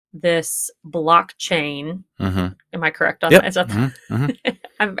this blockchain. Mm-hmm. Am I correct on Yep. that? Is that Mm-hmm. Mm-hmm.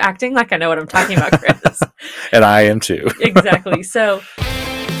 I'm acting like I know what I'm talking about, Chris. And I am too. Exactly. So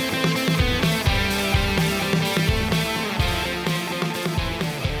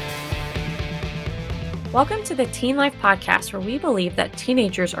welcome to the Teen Life Podcast, where we believe that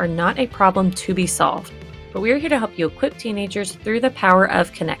teenagers are not a problem to be solved, but we are here to help you equip teenagers through the power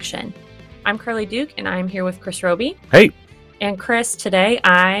of connection. I'm Carly Duke, and I'm here with Chris Roby. Hey. And Chris, today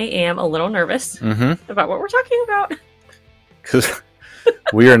I am a little nervous about what we're talking about. Because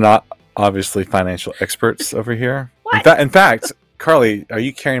we are not obviously financial experts over here. What? In fact, Carly, are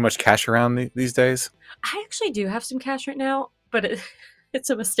you carrying much cash around these days? I actually do have some cash right now, but it's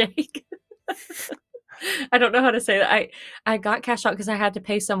a mistake. I don't know how to say that. I got cash out because I had to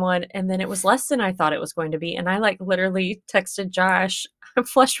pay someone, and then it was less than I thought it was going to be. And I literally texted Josh, I'm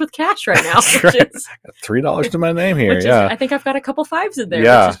flush with cash right now. $3 to my name here. Yeah. I think I've got a couple fives in there,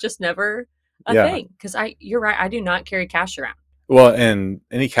 which is just never a thing. Because you're right, I do not carry cash around. Well, and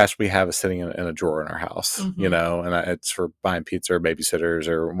any cash we have is sitting in a drawer in our house, and it's for buying pizza or babysitters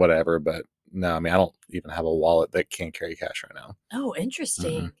or whatever. But no, I mean, I don't even have a wallet that can carry cash right now. Oh,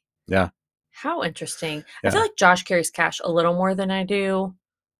 interesting. Mm-hmm. Yeah. How interesting. Yeah. I feel like Josh carries cash a little more than I do.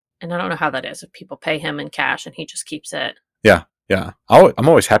 And I don't know how that is if people pay him in cash and he just keeps it. Yeah. Yeah. I'm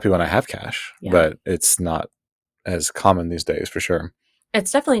always happy when I have cash, but it's not as common these days for sure.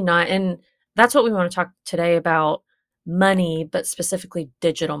 It's definitely not. And that's what we want to talk today about, money, but specifically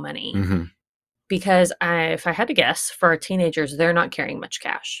digital money. Mm-hmm. Because if I had to guess, for our teenagers, they're not carrying much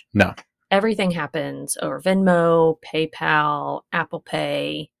cash. No. Everything happens over Venmo, PayPal, Apple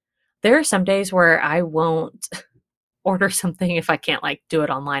Pay. There are some days where I won't order something if I can't do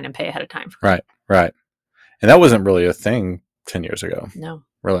it online and pay ahead of time. Right. And that wasn't really a thing 10 years ago. No.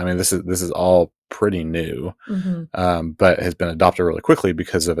 Really. I mean, this is all pretty new, but has been adopted really quickly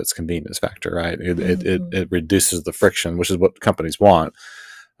because of its convenience factor, right? It reduces the friction, which is what companies want,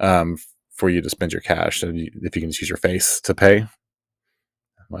 for you to spend your cash. And if you can just use your face to pay,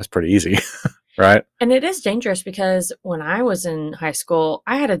 well, it's pretty easy. Right. And it is dangerous because when I was in high school,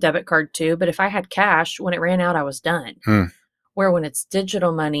 I had a debit card too, but if I had cash, when it ran out, I was done. Where when it's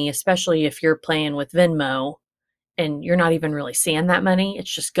digital money, especially if you're playing with Venmo and you're not even really seeing that money,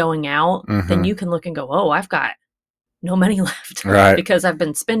 it's just going out, then you can look and go, oh, I've got no money left. Right. Because I've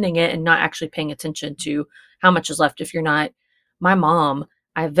been spending it and not actually paying attention to how much is left. If you're not, my mom,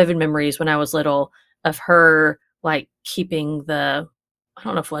 I have vivid memories when I was little of her keeping I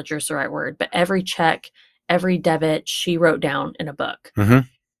don't know if ledger is the right word, but every check, every debit she wrote down in a book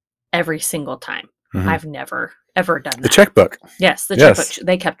every single time. I've never, ever done that. The checkbook. Yes, the checkbook.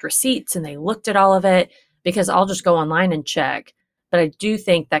 They kept receipts and they looked at all of it because I'll just go online and check. But I do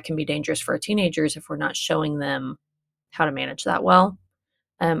think that can be dangerous for our teenagers if we're not showing them how to manage that well.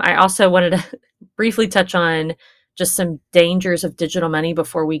 I also wanted to briefly touch on just some dangers of digital money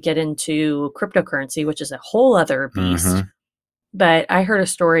before we get into cryptocurrency, which is a whole other beast. But I heard a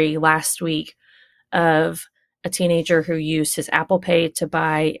story last week of a teenager who used his Apple Pay to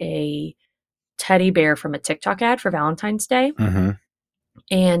buy a teddy bear from a TikTok ad for Valentine's Day.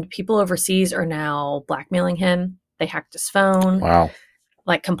 And people overseas are now blackmailing him. They hacked his phone. Wow.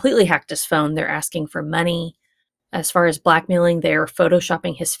 Completely hacked his phone. They're asking for money. As far as blackmailing, they're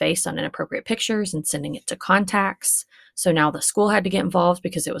photoshopping his face on inappropriate pictures and sending it to contacts. So now the school had to get involved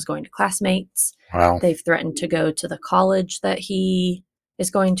because it was going to classmates. Wow. They've threatened to go to the college that he is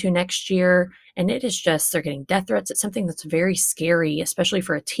going to next year. And it is just, they're getting death threats. It's something that's very scary, especially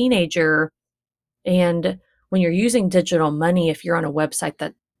for a teenager. And when you're using digital money, if you're on a website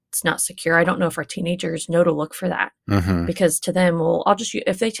that's not secure, I don't know if our teenagers know to look for that. Because to them, well, I'll just,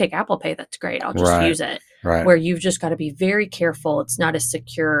 if they take Apple Pay, that's great. I'll just use it. Right. Where you've just got to be very careful. It's not as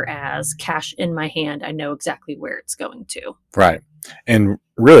secure as cash in my hand. I know exactly where it's going to. Right. And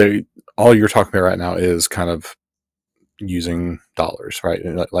really, all you're talking about right now is kind of using dollars, right?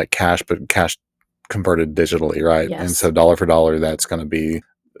 Like cash, but cash converted digitally, right? Yes. And so dollar for dollar, that's going to be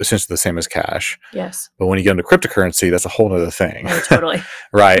essentially the same as cash. Yes. But when you get into cryptocurrency, that's a whole other thing. Oh, totally.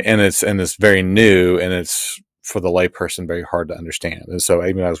 Right. And it's very new, and it's, for the layperson, very hard to understand. And so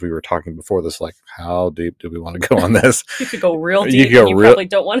even as we were talking before this, how deep do we want to go on this? You could go real deep. You probably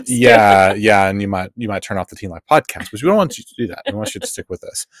don't want to. Yeah. And you might turn off the Teen Life podcast, but we don't want you to do that. We want you to stick with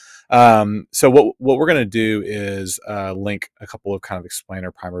us. So what we're going to do is link a couple of kind of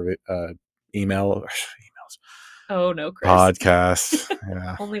explainer primer emails. Oh no, Chris. Podcasts.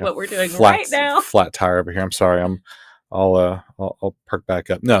 Yeah. Only what we're doing right now. Flat tire over here. I'm sorry. I'll perk back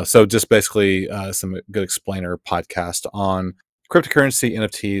up. No, so just basically some good explainer podcast on cryptocurrency,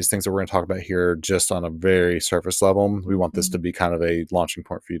 NFTs, things that we're going to talk about here, just on a very surface level. We want this to be kind of a launching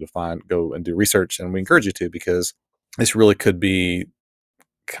point for you to go and do research, and we encourage you to, because this really could be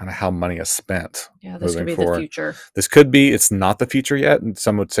kind of how money is spent. Yeah, this could be the future. This could be. It's not the future yet, and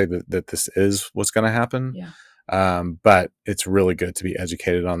some would say that this is what's going to happen. Yeah. But it's really good to be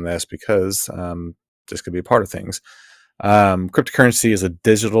educated on this, because this could be a part of things. Cryptocurrency is a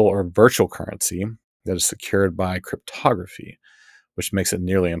digital or virtual currency that is secured by cryptography, which makes it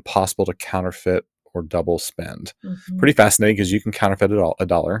nearly impossible to counterfeit or double spend. Pretty fascinating, because you can counterfeit a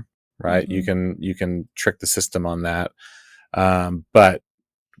dollar, right? You can trick the system on that. But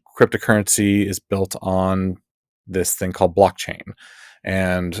cryptocurrency is built on this thing called blockchain.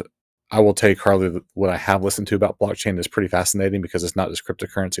 And I will tell you, Carly, what I have listened to about blockchain is pretty fascinating, because it's not just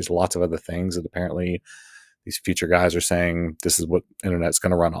cryptocurrency, it's lots of other things that apparently these future guys are saying this is what internet's going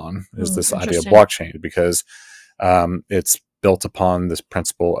to run on, is this idea of blockchain, because it's built upon this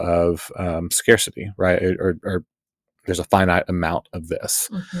principle of scarcity, right? Or there's a finite amount of this.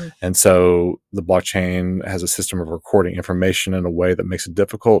 And so the blockchain has a system of recording information in a way that makes it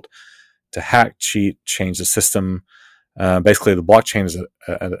difficult to hack, cheat, change the system. Basically, the blockchain is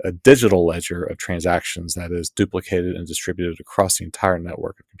a digital ledger of transactions that is duplicated and distributed across the entire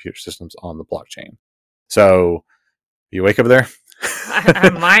network of computer systems on the blockchain. So you wake up there? I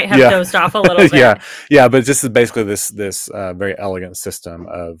might have dozed off a little bit. Yeah, but this is basically this very elegant system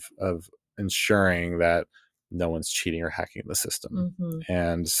of ensuring that no one's cheating or hacking the system.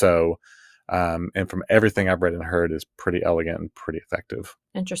 And so, and from everything I've read and heard, is pretty elegant and pretty effective.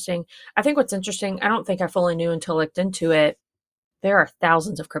 Interesting. I think what's interesting, I don't think I fully knew until I looked into it, there are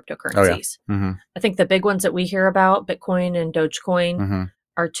thousands of cryptocurrencies. I think the big ones that we hear about, Bitcoin and Dogecoin,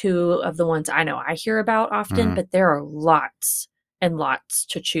 are two of the ones I know I hear about often, but there are lots and lots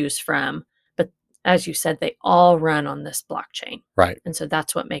to choose from. But as you said, they all run on this blockchain. Right. And so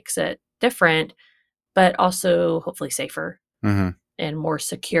that's what makes it different, but also hopefully safer and more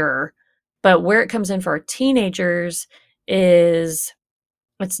secure. But where it comes in for our teenagers is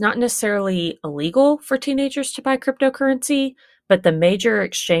it's not necessarily illegal for teenagers to buy cryptocurrency, but the major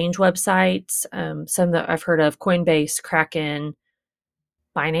exchange websites, some that I've heard of, Coinbase, Kraken,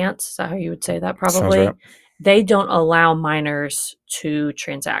 Binance, is that how you would say that probably? Right. They don't allow minors to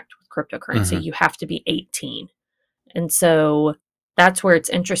transact with cryptocurrency. You have to be 18. And so that's where it's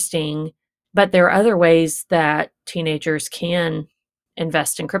interesting. But there are other ways that teenagers can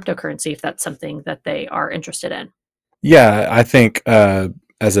invest in cryptocurrency if that's something that they are interested in. Yeah, I think as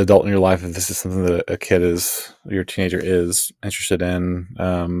an adult in your life, if this is something that your teenager is interested in,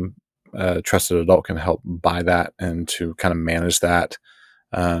 a trusted adult can help buy that and to kind of manage that,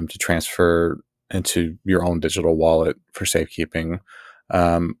 to transfer into your own digital wallet for safekeeping.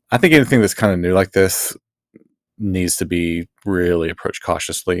 I think anything that's kind of new like this needs to be really approached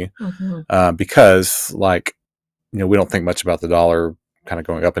cautiously, because, like, we don't think much about the dollar kind of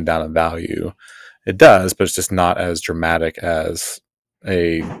going up and down in value. It does, but it's just not as dramatic as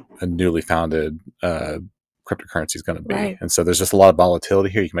a newly founded cryptocurrency is going to be. Right. And so there's just a lot of volatility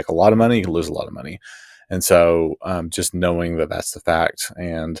here. You can make a lot of money, you can lose a lot of money. And so just knowing that that's the fact,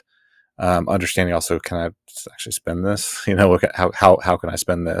 and understanding also, can I actually spend this? How can I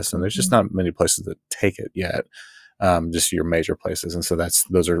spend this? And there's just not many places that take it yet, just your major places. And so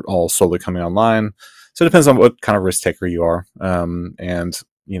those are all slowly coming online. So it depends on what kind of risk taker you are, and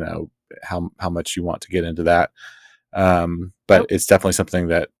how much you want to get into that. But it's definitely something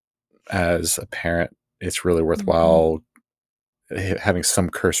that, as a parent, it's really worthwhile having some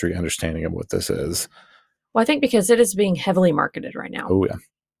cursory understanding of what this is. Well, I think because it is being heavily marketed right now. Oh,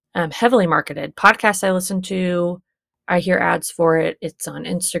 yeah. Heavily marketed. Podcasts I listen to, I hear ads for it. It's on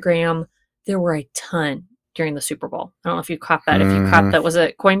Instagram. There were a ton during the Super Bowl. I don't know if you caught that. If you caught that, was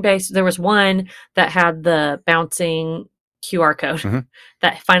it Coinbase? There was one that had the bouncing QR code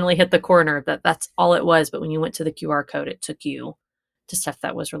that finally hit the corner. That's all it was. But when you went to the QR code, it took you to stuff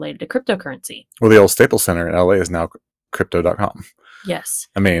that was related to cryptocurrency. Well, the old Staples Center in LA is now crypto.com. Yes.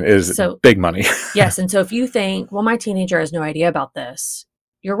 I mean, it is big money. Yes. And so if you think, well, my teenager has no idea about this,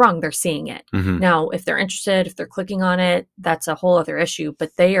 you're wrong. They're seeing it. Now, if they're interested, if they're clicking on it, that's a whole other issue, but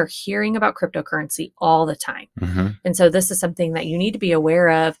they are hearing about cryptocurrency all the time. And so this is something that you need to be aware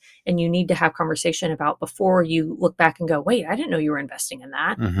of, and you need to have conversation about before you look back and go, wait, I didn't know you were investing in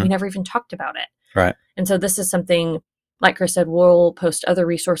that. We never even talked about it. Right. And so this is something, like Chris said, we'll post other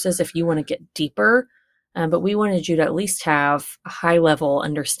resources if you want to get deeper. But we wanted you to at least have a high level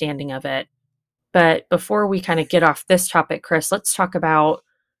understanding of it. But before we kind of get off this topic, Chris, let's talk about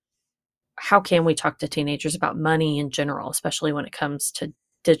how can we talk to teenagers about money in general, especially when it comes to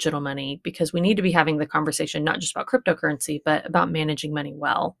digital money, because we need to be having the conversation not just about cryptocurrency, but about managing money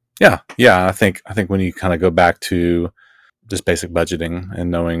well. Yeah. I think when you kind of go back to just basic budgeting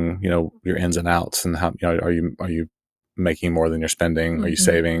and knowing, your ins and outs and how, are you making more than you're spending? Mm-hmm. Are you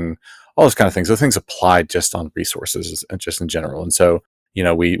saving? All those kind of things. Those things apply just on resources and just in general. And so,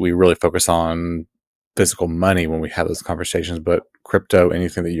 we really focus on physical money when we have those conversations, but crypto,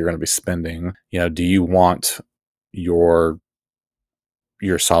 anything that you're going to be spending, do you want your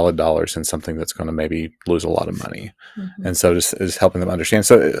solid dollars in something that's going to maybe lose a lot of money? Mm-hmm. And so just is helping them understand.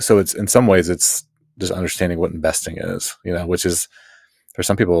 So it's, in some ways, it's just understanding what investing is, which is, for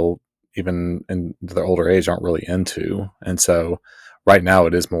some people, even in their older age, aren't really into. And so right now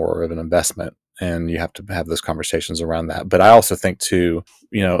it is more of an investment, and you have to have those conversations around that. But I also think too,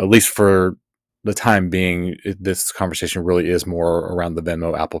 at least for the time being, this conversation really is more around the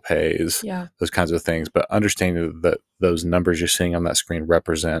Venmo, Apple Pays, those kinds of things. But understanding that those numbers you're seeing on that screen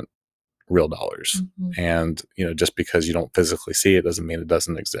represent real dollars. Mm-hmm. And, just because you don't physically see it doesn't mean it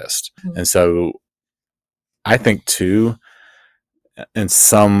doesn't exist. Mm-hmm. And so I think too, in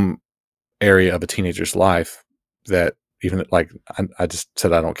some area of a teenager's life, that even like I just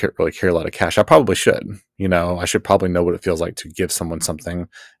said, I don't really carry a lot of cash. I probably should, I should probably know what it feels like to give someone something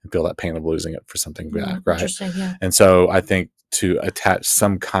and feel that pain of losing it for something back. Right. Interesting. Yeah. And so I think to attach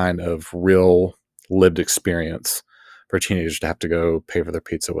some kind of real lived experience for teenagers to have to go pay for their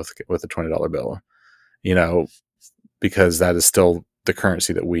pizza with a $20 bill, because that is still the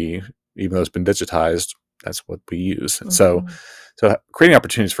currency that even though it's been digitized, that's what we use. Mm-hmm. So creating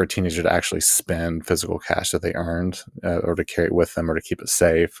opportunities for a teenager to actually spend physical cash that they earned, or to carry it with them, or to keep it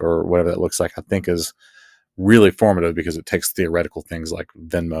safe, or whatever that looks like, I think is really formative, because it takes theoretical things like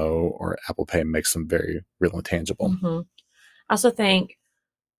Venmo or Apple Pay and makes them very real and tangible. Mm-hmm. I also think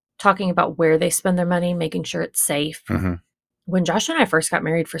talking about where they spend their money, making sure it's safe. Mm-hmm. When Josh and I first got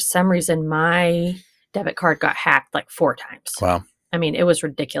married, for some reason, my debit card got hacked like 4 times. Wow. I mean, it was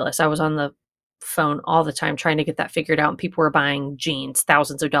ridiculous. I was on the phone all the time trying to get that figured out, and people were buying jeans,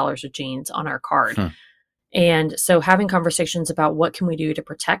 thousands of dollars of jeans on our card. And so having conversations about what can we do to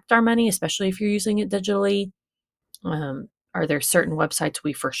protect our money, especially if you're using it digitally. Are there certain websites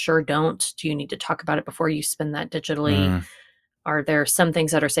we for sure don't? Do you need to talk about it before you spend that digitally? Are there some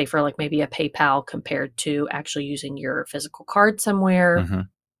things that are safer, like maybe a PayPal compared to actually using your physical card somewhere? Mm-hmm.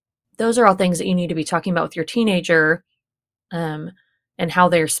 Those are all things that you need to be talking about with your teenager, and how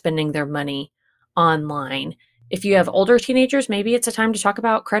they're spending their money online. If you have older teenagers, maybe it's a time to talk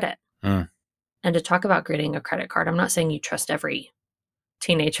about credit and to talk about getting a credit card. I'm not saying you trust every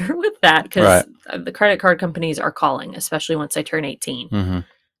teenager with that, because the credit card companies are calling, especially once they turn 18. Mm-hmm.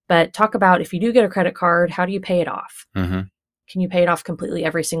 But talk about, if you do get a credit card, how do you pay it off? Mm-hmm. Can you pay it off completely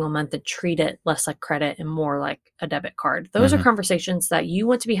every single month and treat it less like credit and more like a debit card? Those are conversations that you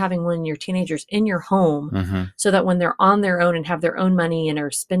want to be having when your teenager's in your home, so that when they're on their own and have their own money and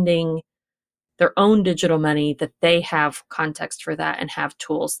are spending their own digital money, that they have context for that and have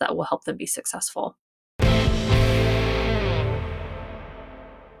tools that will help them be successful.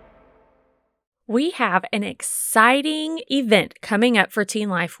 We have an exciting event coming up for Teen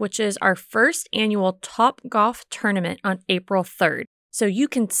Life, which is our first annual Topgolf tournament on April 3rd. So you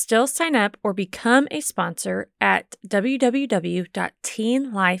can still sign up or become a sponsor at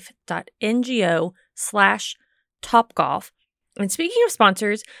www.teenlife.ngo/Topgolf. And speaking of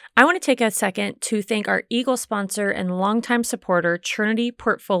sponsors, I want to take a second to thank our Eagle sponsor and longtime supporter, Trinity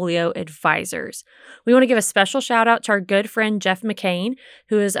Portfolio Advisors. We want to give a special shout out to our good friend, Jeff McCain,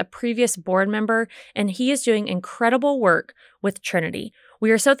 who is a previous board member, and he is doing incredible work with Trinity.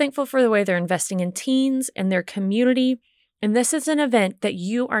 We are so thankful for the way they're investing in teens and their community. And this is an event that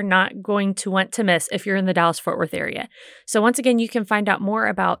you are not going to want to miss if you're in the Dallas-Fort Worth area. So once again, you can find out more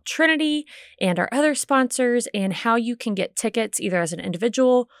about Trinity and our other sponsors and how you can get tickets either as an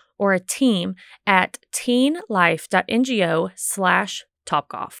individual or a team at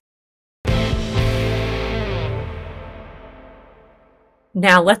teenlife.ngo/Topgolf.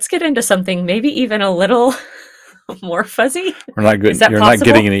 Now let's get into something maybe even a little more fuzzy. We're not good. You're not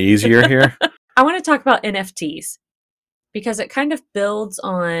getting any easier here. I want to talk about NFTs, because it kind of builds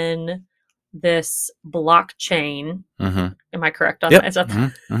on this blockchain. Mm-hmm. Am I correct on that? Is that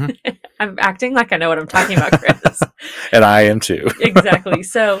I'm acting like I know what I'm talking about, Chris. And I am too. Exactly.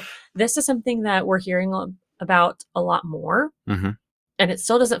 So this is something that we're hearing about a lot more. Mm-hmm. And it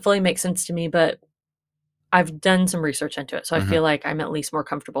still doesn't fully make sense to me, but I've done some research into it. So I feel like I'm at least more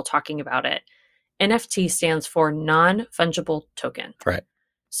comfortable talking about it. NFT stands for non-fungible token. Right.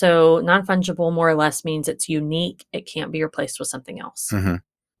 So non-fungible more or less means it's unique. It can't be replaced with something else. Mm-hmm.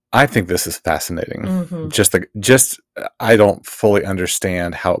 I think this is fascinating. Mm-hmm. I don't fully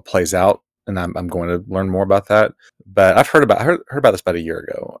understand how it plays out, and I'm going to learn more about that. But I've heard about this about a year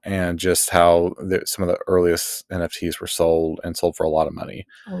ago, and just how some of the earliest NFTs were sold and sold for a lot of money.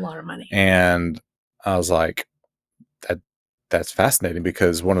 A lot of money. And I was like, that's fascinating,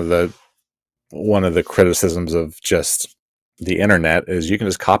 because one of the criticisms of just the internet is you can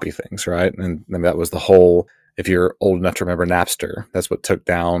just copy things, right? And that was the whole. If you're old enough to remember Napster, that's what took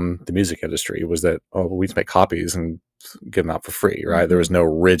down the music industry, was that, oh, we just make copies and give them out for free, right? Mm-hmm. There was no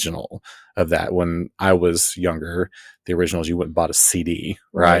original of that. When I was younger, the originals, you went and bought a CD,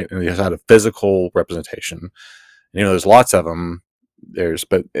 right? And you just had a physical representation. And, there's lots of them.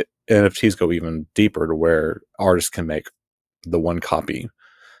 But NFTs go even deeper, to where artists can make the one copy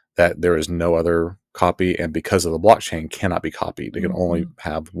that there is no other copy, and because of the blockchain, cannot be copied. They can only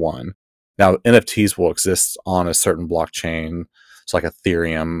have one. Now, NFTs will exist on a certain blockchain. So like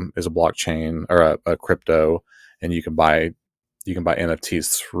Ethereum is a blockchain, or a crypto, and you can buy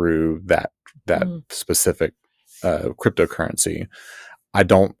NFTs through that specific cryptocurrency. I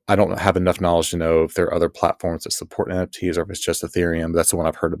don't have enough knowledge to know if there are other platforms that support NFTs, or if it's just Ethereum. That's the one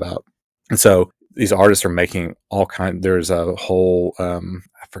I've heard about. And so these artists are making all kinds. There's a whole I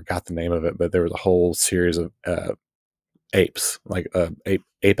forgot the name of it, but there was a whole series of apes, like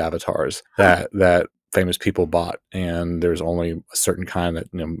ape avatars that famous people bought, and there's only a certain kind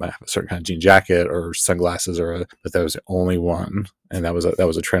that might have a certain kind of jean jacket or sunglasses, but that was the only one, and that was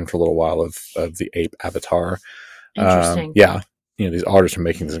a trend for a little while of the ape avatar. Interesting. Yeah, these artists are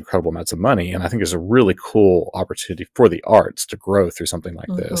making these incredible amounts of money, and I think there's a really cool opportunity for the arts to grow through something like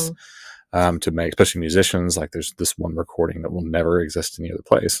this. To make, especially musicians, like there's this one recording that will never exist any other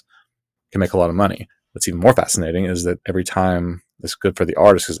place, can make a lot of money. What's even more fascinating is that every time it's good for the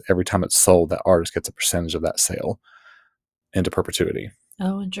artist, because every time it's sold, that artist gets a percentage of that sale into perpetuity.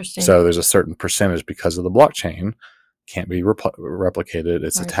 Oh, interesting. So there's a certain percentage, because of the blockchain, can't be replicated.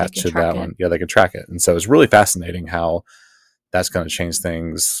 It's attached to that one. Yeah, they can track it. And so it's really fascinating how that's going to change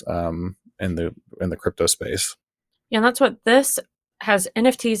things in the crypto space. Yeah, and that's what this has.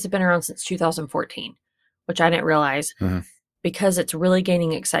 NFTs have been around since 2014, which I didn't realize. Because it's really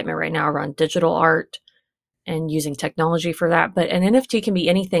gaining excitement right now around digital art and using technology for that. But an NFT can be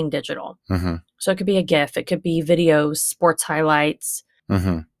anything digital. So it could be a GIF, it could be videos, sports highlights.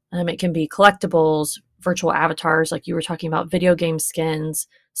 It can be collectibles, virtual avatars, like you were talking about, video game skins,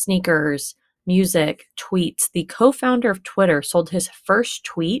 sneakers, music, tweets. The co-founder of Twitter sold his first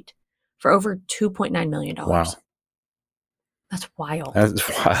tweet for over $2.9 million. Wow. That's wild.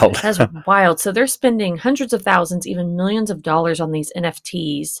 That's wild. So they're spending hundreds of thousands, even millions of dollars on these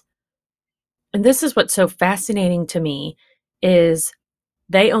NFTs. And this is what's so fascinating to me, is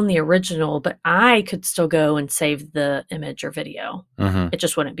they own the original, but I could still go and save the image or video. It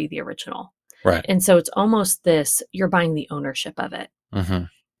just wouldn't be the original. Right. And so it's almost this, you're buying the ownership of it.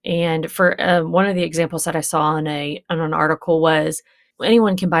 And for one of the examples that I saw on an article was,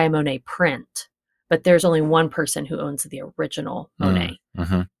 anyone can buy a Monet print, but there's only one person who owns the original Monet.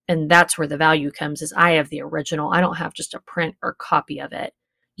 And that's where the value comes, is I have the original. I don't have just a print or copy of it.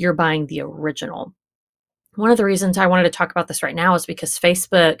 You're buying the original. One of the reasons I wanted to talk about this right now is because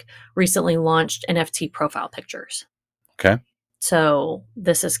Facebook recently launched NFT profile pictures. Okay. So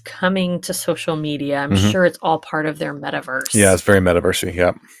this is coming to social media. I'm sure it's all part of their metaverse. Yeah, it's very metaversey.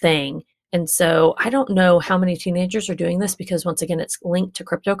 Yeah. Thing. And so I don't know how many teenagers are doing this, because once again, it's linked to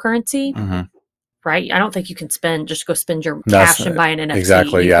cryptocurrency. Right? I don't think you can just go spend your cash and buy an NFT.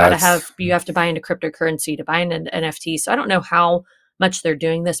 Exactly. You have to buy into cryptocurrency to buy an NFT. So I don't know how much they're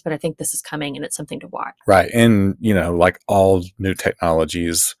doing this, but I think this is coming, and it's something to watch. Right. And, like all new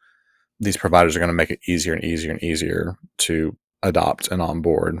technologies, these providers are going to make it easier and easier and easier to adopt and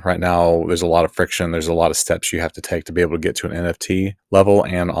onboard. Right now, there's a lot of friction. There's a lot of steps you have to take to be able to get to an NFT level,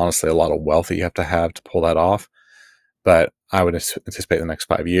 and honestly, a lot of wealth that you have to pull that off. But I would anticipate in the next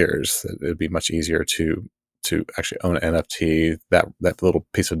 5 years that it would be much easier to actually own an NFT, that little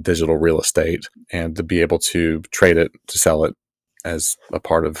piece of digital real estate, and to be able to trade it, to sell it as a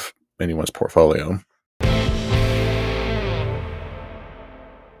part of anyone's portfolio.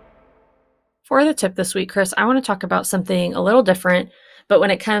 For the tip this week, Chris, I want to talk about something a little different, but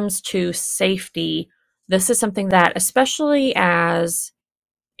when it comes to safety, this is something that, especially as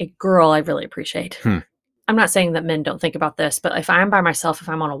a girl, I really appreciate. I'm not saying that men don't think about this, but if I'm by myself, if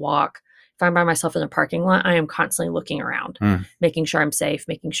I'm on a walk, if I'm by myself in a parking lot, I am constantly looking around, making sure I'm safe,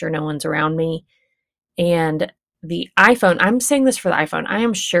 making sure no one's around me. And the iPhone, I'm saying this for the iPhone, I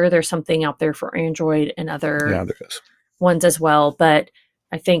am sure there's something out there for Android and other ones as well. But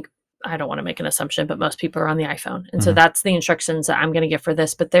I think I don't want to make an assumption, but most people are on the iPhone. And so that's the instructions that I'm going to give for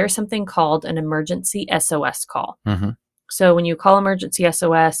this. But there's something called an emergency SOS call. So when you call emergency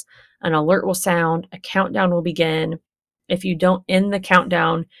SOS, an alert will sound, a countdown will begin. If you don't end the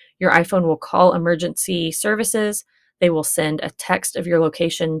countdown, your iPhone will call emergency services. They will send a text of your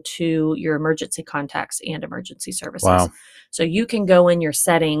location to your emergency contacts and emergency services. Wow. So you can go in your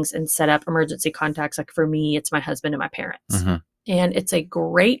settings and set up emergency contacts. Like for me, it's my husband and my parents. And it's a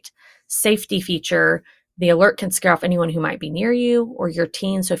great safety feature. The alert can scare off anyone who might be near you or your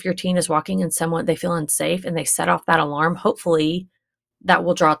teen. So if your teen is walking and they feel unsafe and they set off that alarm, hopefully that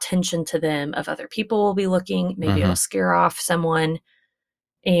will draw attention to them of other people will be looking. Maybe it'll scare off someone.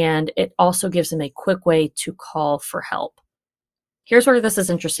 And it also gives them a quick way to call for help. Here's where this is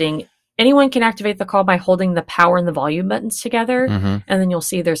interesting. Anyone can activate the call by holding the power and the volume buttons together. And then you'll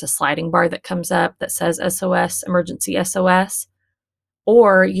see there's a sliding bar that comes up that says SOS, emergency SOS.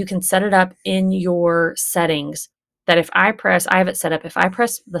 Or you can set it up in your settings that I have it set up, if I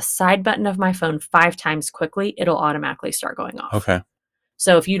press the side button of my phone 5 times quickly, it'll automatically start going off. Okay.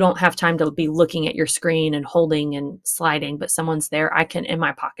 So if you don't have time to be looking at your screen and holding and sliding, but someone's there, I can, in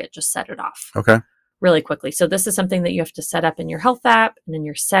my pocket, just set it off. Okay. Really quickly. So this is something that you have to set up in your health app and in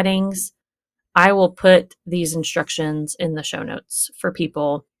your settings. I will put these instructions in the show notes for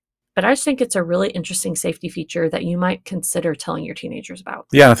people. But I just think it's a really interesting safety feature that you might consider telling your teenagers about.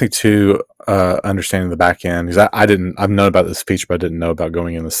 Yeah, I think too, understanding the back end, because I've known about this feature, but I didn't know about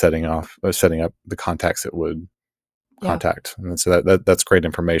going in and setting up the contacts it would contact. And so that's great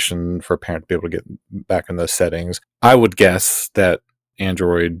information for a parent to be able to get back in those settings. I would guess that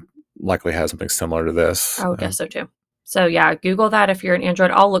Android likely has something similar to this. I would guess so too. So yeah, Google that if you're an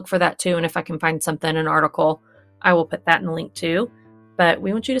Android. I'll look for that too. And if I can find something, an article, I will put that in the link too. But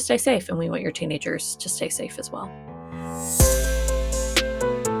we want you to stay safe, and we want your teenagers to stay safe as well.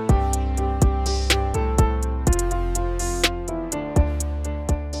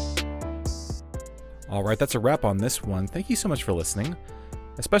 All right, that's a wrap on this one. Thank you so much for listening.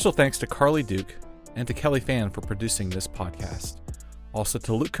 A special thanks to Carly Duke and to Kelly Fan for producing this podcast. Also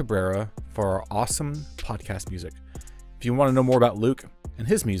to Luke Cabrera for our awesome podcast music. If you want to know more about Luke and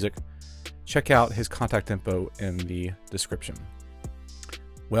his music, check out his contact info in the description.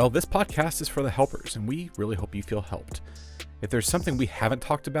 Well, this podcast is for the helpers, and we really hope you feel helped. If there's something we haven't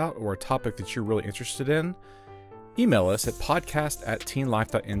talked about or a topic that you're really interested in, email us at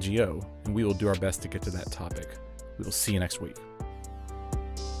podcast@teenlife.ngo, and we will do our best to get to that topic. We will see you next week.